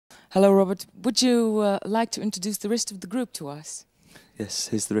Hello, Robert. Would you like to introduce the rest of the group to us? Yes,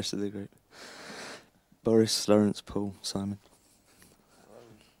 here's the rest of the group. Boris, Lawrence, Paul, Simon.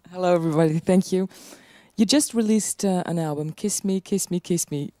 Hello, everybody. Thank you. You just released an album, Kiss Me, Kiss Me,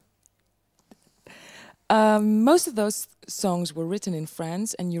 Kiss Me. Most of those songs were written in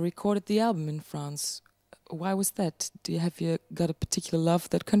France, and you recorded the album in France. Why was that? Have you got a particular love for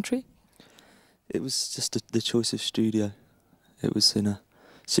that country? It was just the choice of studio. It was in a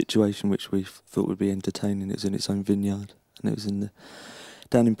situation which we thought would be entertaining. It was in its own vineyard, and it was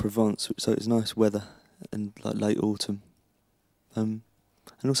down in Provence, so it was nice weather and like late autumn. And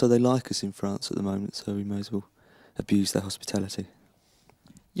also they like us in France at the moment, so we may as well abuse their hospitality.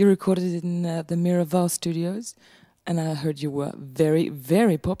 You recorded it in the Miraval studios, and I heard you were very,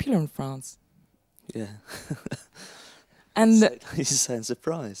 very popular in France. Yeah. And you sound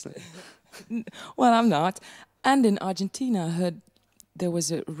surprised. well, I'm not. And in Argentina, I heard there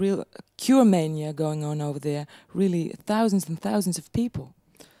was a real cure mania going on over there. Really, thousands and thousands of people.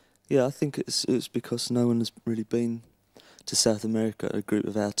 Yeah, I think it's because no one has really been to South America. A group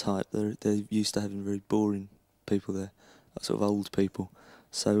of our type, they're used to having very boring people there, like sort of old people.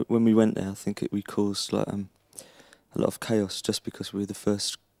 So when we went there, I think we caused like a lot of chaos just because we were the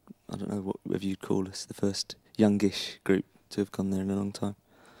first. I don't know whatever you'd call us, the first youngish group to have gone there in a long time.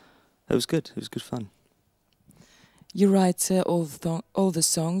 It was good. It was good fun. You write all the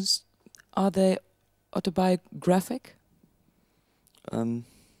songs. Are they autobiographic?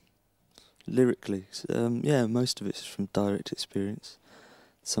 Lyrically, yeah, most of it's from direct experience.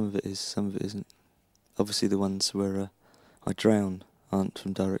 Some of it is, some of it isn't. Obviously, the ones where I drown aren't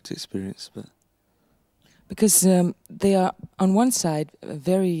from direct experience, but because they are on one side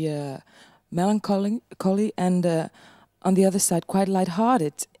very melancholy, and on the other side quite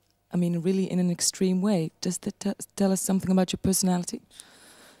light-hearted. I mean, really in an extreme way. Does that tell us something about your personality?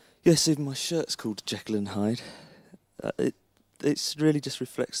 Yes, even my shirt's called Jekyll and Hyde. It really just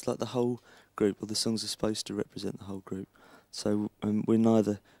reflects like the whole group, or the songs are supposed to represent the whole group. So we're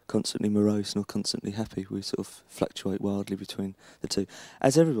neither constantly morose nor constantly happy. We sort of fluctuate wildly between the two,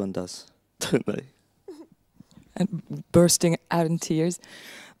 as everyone does, don't they? And bursting out in tears.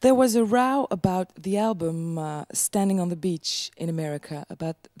 There was a row about the album Standing on the Beach in America,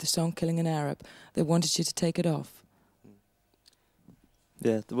 about the song Killing an Arab. They wanted you to take it off.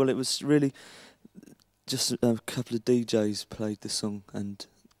 Yeah, well, it was really just a couple of DJs played the song and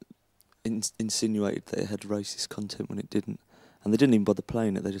insinuated that it had racist content when it didn't. And they didn't even bother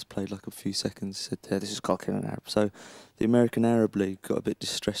playing it, they just played like a few seconds, said, yeah, this is called Killing an Arab. So the American Arab League got a bit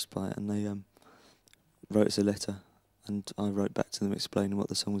distressed by it, and they wrote us a letter, and I wrote back to them explaining what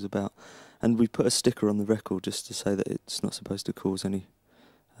the song was about. And we put a sticker on the record just to say that it's not supposed to cause any,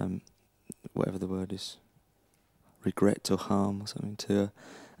 whatever the word is, regret or harm or something to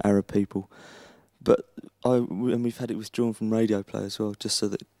Arab people. But and we've had it withdrawn from radio play as well, just so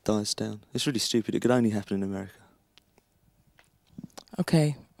that it dies down. It's really stupid. It could only happen in America.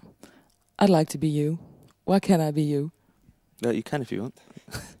 Okay, I'd like to be you. Why can't I be you? You can if you want.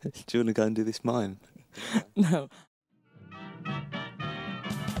 Do you want to go and do this mime? No.